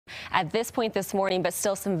at this point this morning, but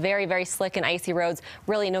still some very, very slick and icy roads,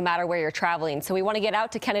 really no matter where you're traveling. So we want to get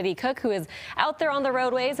out to Kennedy Cook, who is out there on the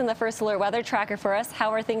roadways in the First Alert Weather Tracker for us.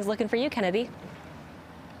 How are things looking for you, Kennedy?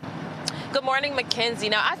 Good morning, Mackenzie.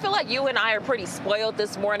 Now, I feel like you and I are pretty spoiled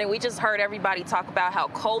this morning. We just heard everybody talk about how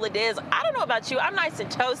cold it is. I don't know about you. I'm nice and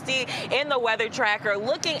toasty in the weather tracker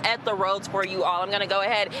looking at the roads for you all. I'm going to go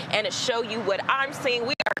ahead and show you what I'm seeing.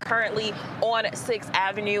 We are currently on 6th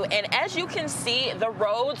Avenue, and as you can see, the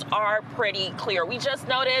roads are pretty clear. We just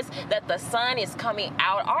noticed that the sun is coming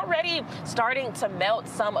out, already starting to melt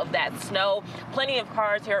some of that snow. Plenty of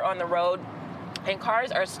cars here on the road. And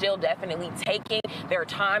cars are still definitely taking their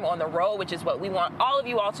time on the road, which is what we want all of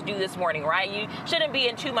you all to do this morning, right? You shouldn't be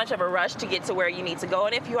in too much of a rush to get to where you need to go.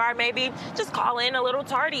 And if you are, maybe just call in a little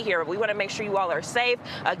tardy here. We want to make sure you all are safe,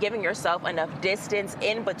 giving yourself enough distance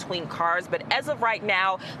in between cars. But as of right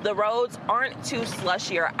now, the roads aren't too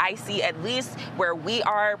slushy or icy, at least where we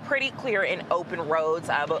are, pretty clear and open roads.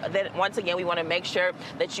 But then once again, we want to make sure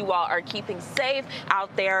that you all are keeping safe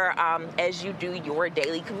out there as you do your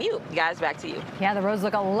daily commute. Guys, back to you. Yeah, the roads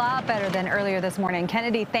look a lot better than earlier this morning.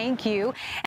 Kennedy, thank you.